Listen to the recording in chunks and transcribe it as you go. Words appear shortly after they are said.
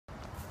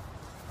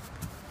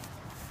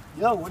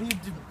Yo, what do you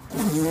do?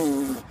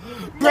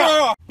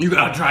 You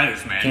gotta try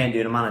this, man. Can't,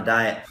 dude. I'm on a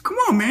diet. Come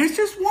on, man. It's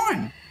just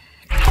one.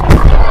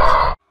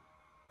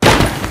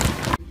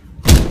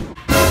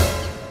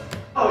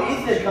 Oh,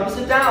 Ethan, come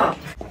sit down.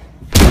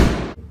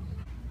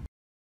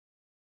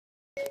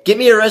 Give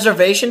me a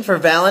reservation for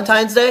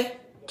Valentine's Day.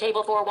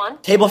 Table for one?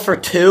 Table for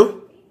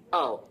two.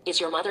 Oh,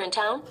 is your mother in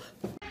town?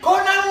 Call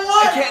 911!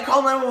 I can't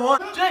call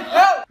 911. Jake,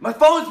 help! My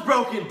phone's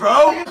broken,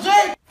 bro.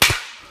 Jake!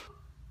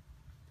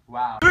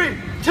 Wow. 3,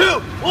 2,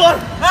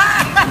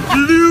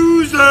 1.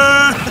 Loser!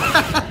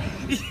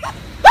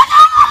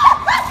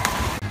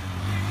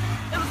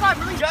 It was not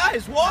really.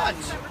 Guys, watch.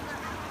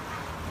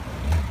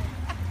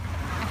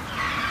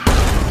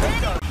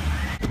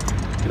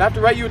 Gonna have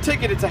to write you a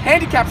ticket. It's a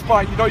handicap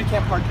spot. You know you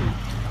can't park here.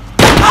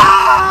 Okay.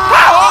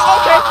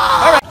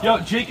 All right. Yo,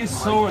 Jake is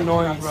so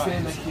annoying, bro.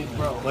 That kid,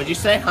 bro. What'd you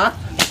say, huh?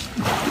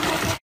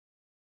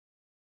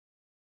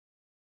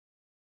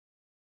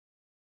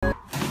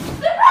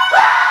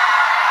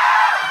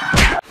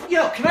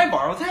 Yo, can I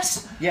borrow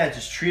this? Yeah,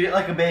 just treat it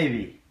like a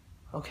baby.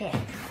 Okay.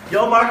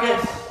 Yo,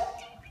 Marcus. What's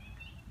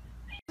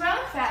wrong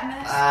with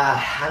fatness?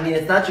 I mean,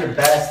 it's not your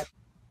best.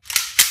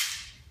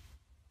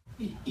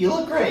 You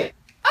look great.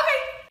 Okay.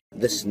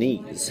 The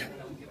sneeze.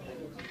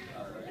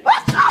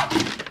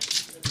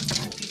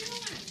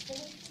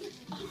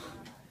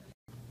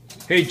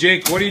 Hey,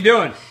 Jake, what are you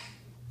doing?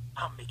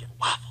 I'm making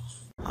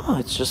waffles. Oh,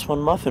 it's just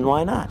one muffin.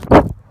 Why not?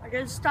 I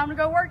guess it's time to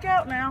go work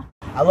out now.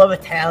 I love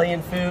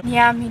Italian food.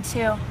 Yeah, me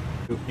too.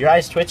 Your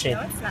eye's twitching.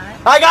 No, it's not.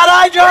 I got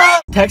eye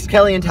drop! Text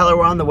Kelly and tell her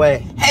we're on the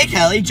way. Hey,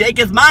 Kelly, Jake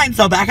is mine,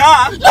 so back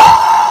off.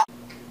 No!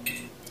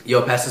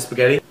 Yo, pass the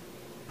spaghetti.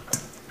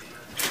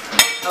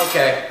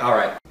 Okay,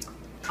 alright.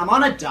 I'm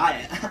on a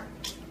diet.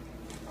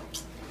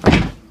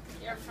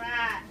 You're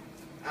fat.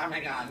 Oh my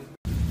god.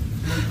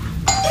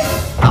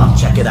 I'll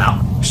check it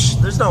out. Shh,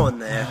 there's no one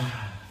there.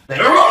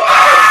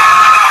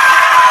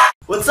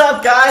 What's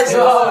up, guys?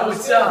 Yo,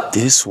 what's up?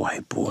 This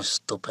white boy.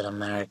 Stupid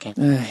American.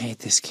 I hate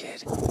this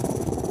kid.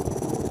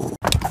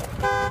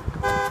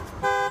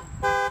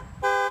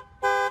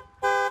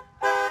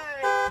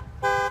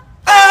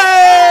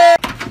 Hey!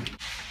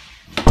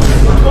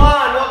 Come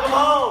on, welcome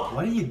home.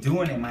 What are you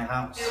doing in my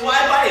house? The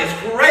Wi-Fi is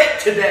great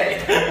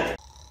today.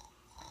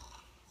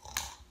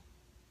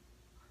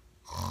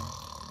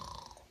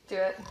 Do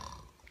it.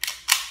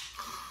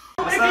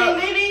 What's If up? you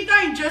need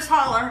anything, just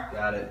holler.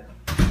 Got it.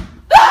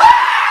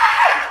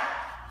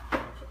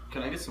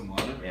 Can I get some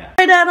water? Yeah.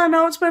 Hey, Dad, I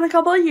know it's been a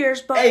couple of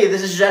years, but Hey,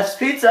 this is Jeff's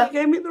Pizza. you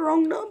gave me the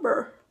wrong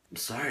number. I'm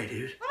sorry,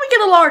 dude. Let me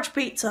get a large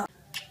pizza.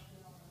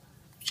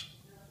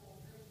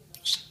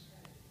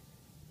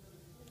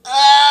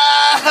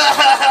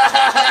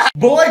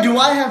 Boy, do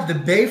I have the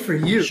bay for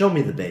you. Show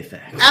me the Bay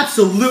fact.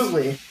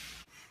 Absolutely.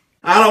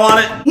 I don't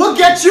want it. We'll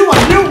get you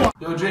a new one.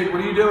 Yo, Jake,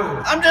 what are you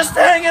doing? I'm just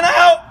hanging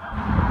out.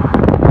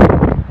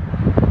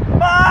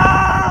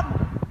 Mom!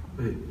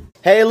 Wait.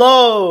 Hey,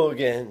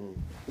 Logan.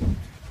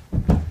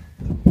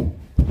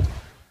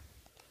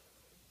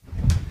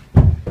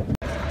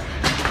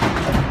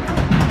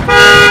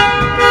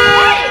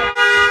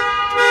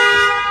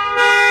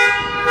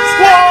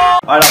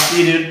 Alright, I'll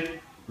see you, dude.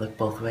 Look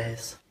both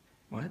ways.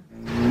 What?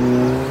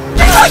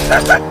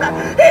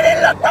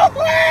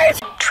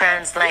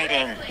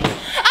 Translating. I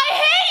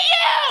hate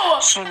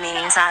you! She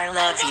means I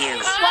love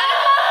you.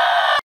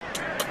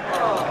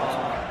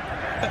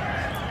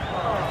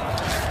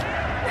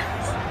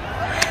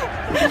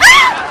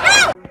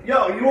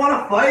 Yo, you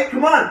wanna fight?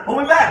 Come on,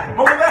 hold me back,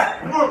 hold me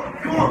back. Come on,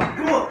 come on,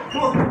 come on,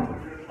 come on.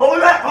 Hold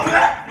me back, hold me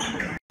back.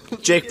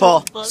 Jake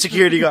Paul,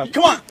 security guard.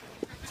 Come on,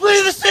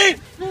 flee the scene.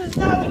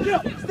 Stay on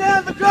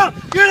the ground.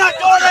 You're not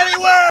going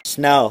anywhere.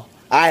 Snow.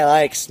 I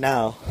like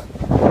snow.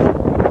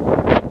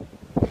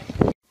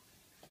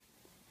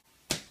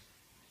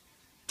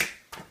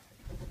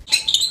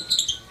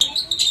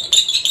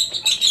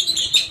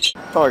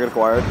 Target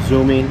acquired.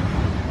 Zooming.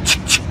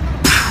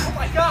 Oh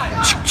my god!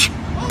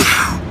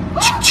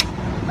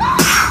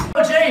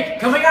 Oh, Jake,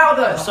 coming out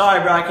with us.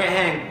 Sorry, bro, I can't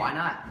hang. Why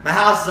not? My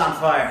house is on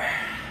fire.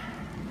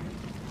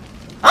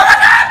 Oh my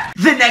god!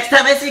 The next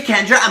time I see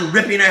Kendra, I'm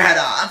ripping her head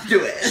off.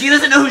 Do it. She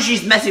doesn't know who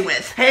she's messing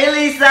with. Hey,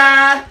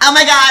 Lisa. Oh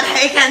my god,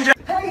 hey, Kendra.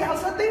 Hey,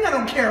 how's that thing I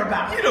don't care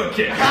about? You don't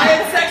care. I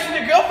had sex with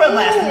your girlfriend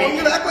last I'm week.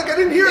 gonna act like I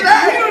didn't hear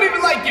that. You don't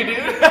even like you,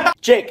 dude.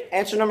 Jake,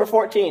 answer number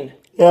 14.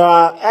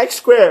 X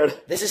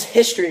squared. This is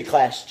history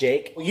class,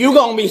 Jake. You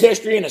gonna be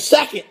history in a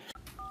second.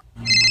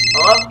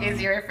 Hello? Is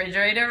your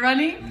refrigerator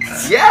running?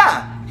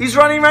 Yeah, he's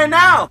running right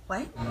now.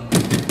 What?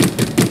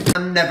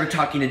 I'm never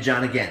talking to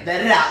John again.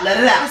 Let it out, let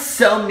it out.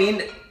 So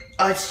mean.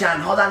 Oh, it's John.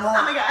 Hold on, hold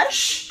on. Oh my gosh.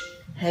 Shh.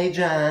 Hey,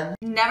 John.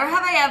 Never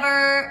have I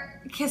ever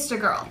kissed a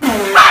girl. Who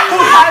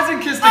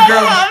hasn't kissed a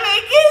girl?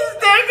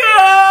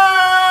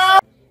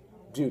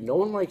 Dude, no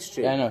one likes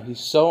Jake. I know,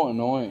 he's so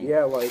annoying.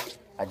 Yeah, like.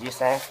 What'd you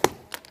say?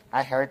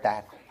 I heard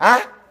that.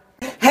 Huh?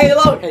 Hey,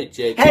 Logan. Hey,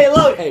 Jake. Hey,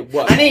 Logan. Hey,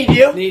 what? I need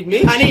you. Need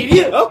me? I need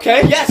you.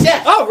 Okay. Yes,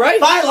 yes. All right.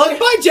 Bye, Logan.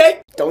 Bye,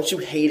 Jake. Don't you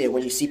hate it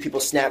when you see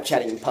people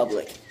Snapchatting in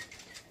public?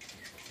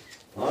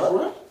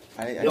 What?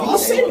 I I'll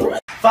say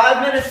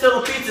 5 minutes till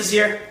the pizza's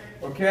here.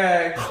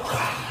 Okay.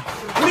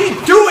 What are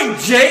you doing,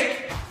 Jake?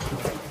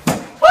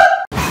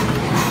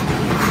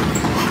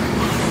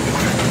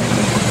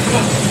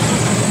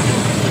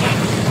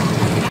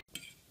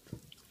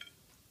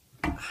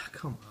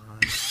 Come on.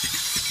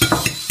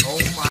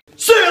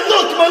 Say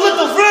hello to my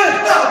little friend!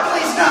 No,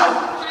 please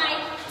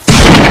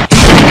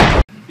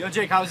no. Yo,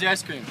 Jake, how was the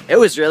ice cream? It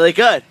was really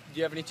good. Do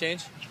you have any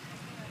change?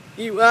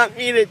 You want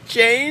me to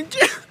change?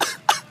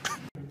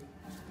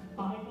 I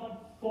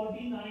got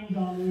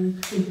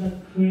 $49 to the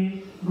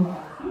trade grass.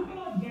 You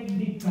cannot get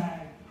the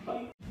bag.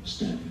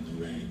 Stand in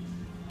the rain.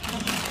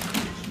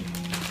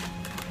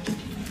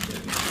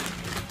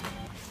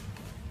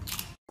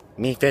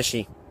 Me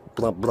fishy.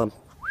 Blump blump.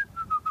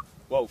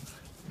 Whoa.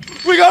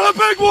 We got a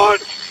big one!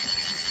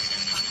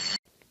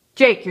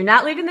 Jake, you're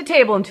not leaving the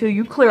table until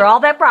you clear all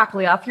that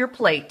broccoli off your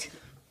plate.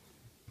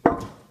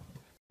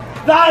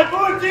 Thy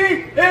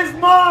booty is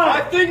mine!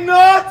 I think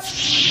not!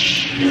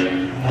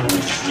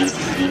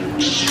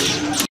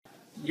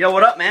 Yo,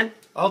 what up, man?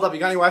 Hold up, you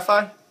got any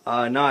Wi-Fi?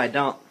 No, I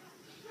don't.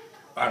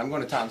 Alright, I'm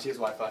going to Tom's. He has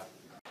Wi-Fi.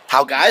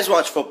 How guys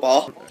watch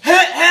football.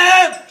 Hit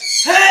him!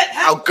 Hit him!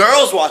 How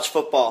girls watch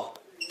football.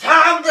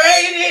 Tom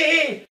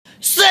Brady!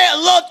 Say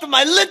hello to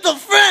my little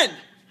friend!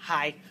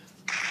 Hi.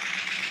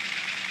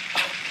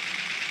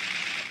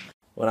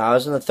 When I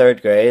was in the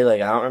 3rd grade,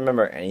 like, I don't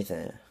remember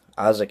anything.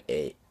 I was like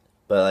 8.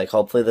 But, like,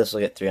 hopefully this will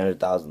get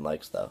 300,000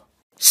 likes, though.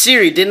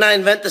 Siri, didn't I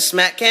invent the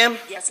smack cam?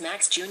 Yes,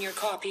 Max Jr.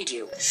 copied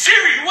you.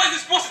 Siri, you wasn't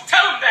supposed to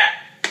tell him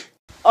that!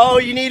 Oh,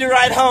 you need a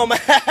ride home.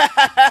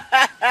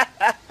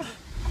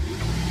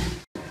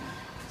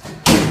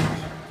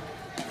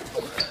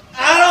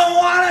 I don't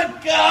want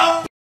to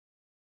go.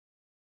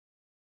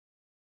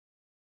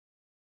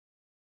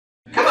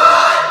 Come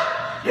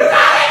on! You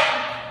got it!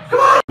 Come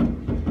on!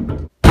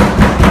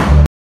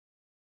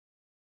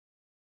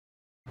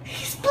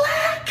 He's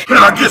black. Can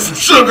I get some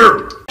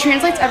sugar?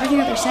 Translates everything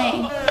that they're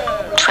saying.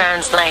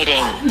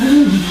 Translating.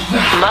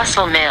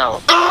 Muscle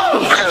milk.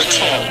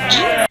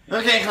 Protein.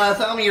 Okay, class,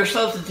 tell me your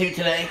substitute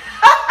today.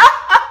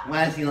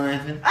 Why is he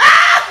laughing?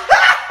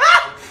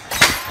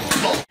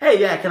 Hey,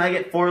 yeah, can I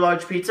get 4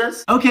 large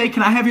pizzas? Okay,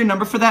 can I have your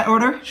number for that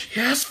order?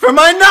 Yes, for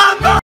my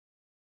number!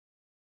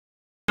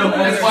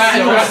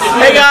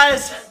 Hey,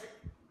 guys!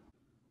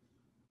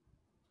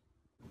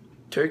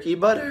 Turkey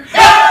butter?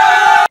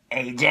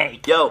 Hey,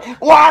 Jake. Yo.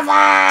 What's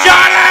up?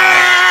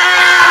 Johnny!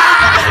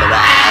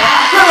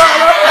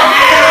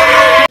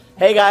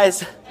 Hey,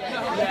 guys.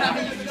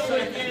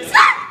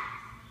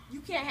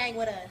 You can't hang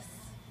with us.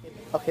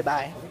 Okay,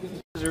 bye.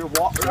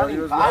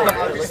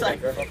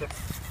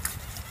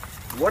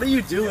 What are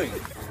you doing?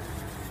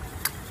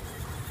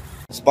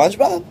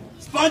 SpongeBob?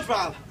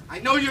 SpongeBob, I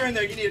know you're in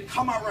there. You need to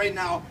come out right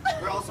now,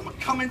 or else I'm gonna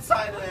come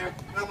inside of there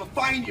and I'm gonna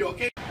find you,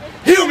 okay?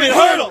 Human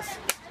hurdles!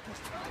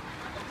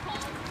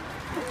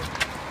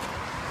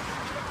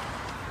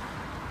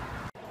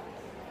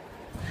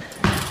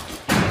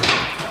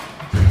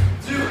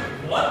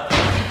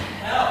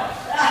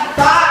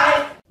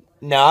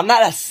 No, I'm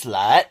not a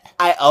slut.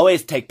 I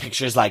always take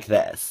pictures like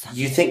this.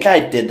 You think I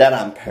did that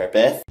on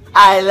purpose?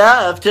 I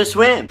love to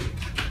swim.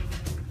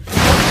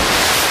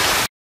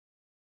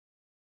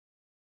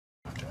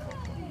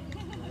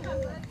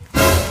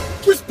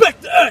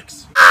 Respect the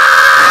X!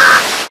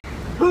 Ah!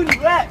 Who's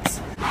Rex?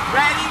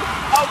 Ready?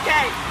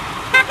 Okay.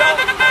 Go,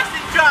 next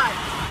and drive.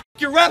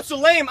 Your raps are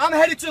lame. I'm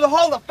headed to the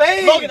Hall of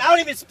Fame. Logan, I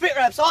don't even spit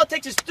raps. All it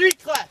takes is 3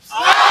 claps.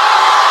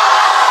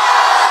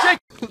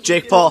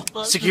 Jake Paul,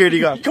 security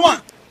guard. Come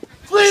on.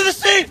 Flee the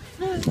scene!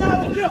 Stand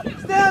on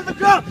the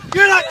ground!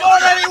 You're not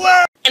going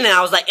anywhere! And then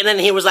I was like, and then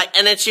he was like,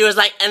 and then she was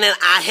like, and then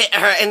I hit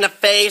her in the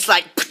face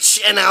like,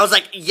 and I was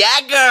like,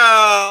 yeah,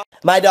 girl!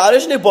 My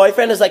daughter's new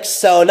boyfriend is like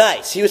so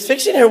nice. He was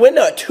fixing her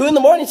window at 2 in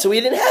the morning so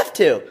we didn't have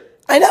to.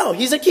 I know,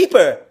 he's a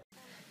keeper.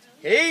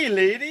 Hey,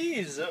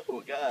 ladies.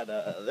 Oh, God,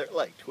 they're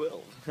like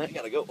 12. I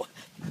gotta go.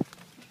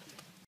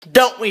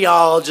 Don't we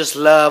all just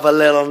love a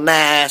little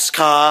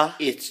NASCAR?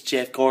 It's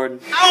Jeff Gordon.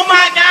 Oh,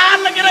 my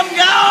God, look at him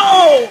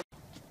go!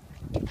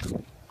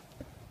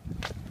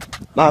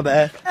 My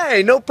bad.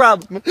 Hey, no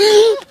problem.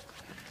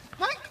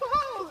 My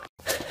clothes.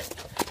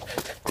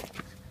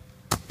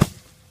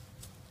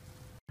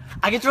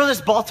 I can throw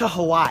this ball to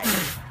Hawaii.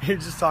 You're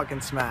just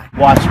talking smack.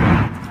 Watch me.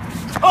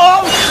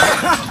 Oh!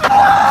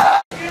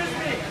 Excuse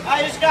me.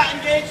 I just got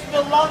engaged to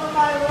the love of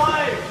my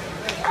life.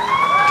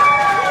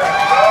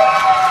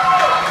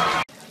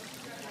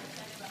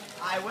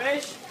 I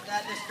wish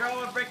that this girl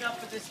would break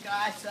up with this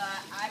guy so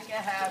I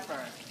can have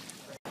her.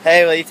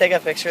 Hey, will you take a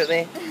picture with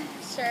me?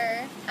 Sure.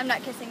 I'm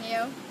not kissing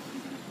you.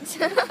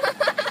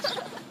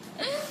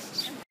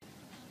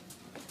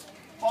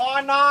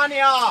 For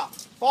Narnia!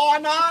 For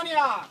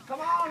Narnia!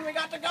 Come on, we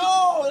got to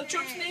go! The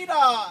troops need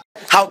us!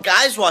 How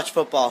guys watch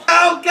football.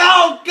 Go,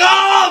 go,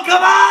 go!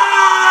 Come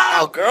on!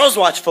 How girls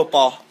watch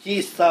football.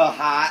 He's so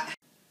hot.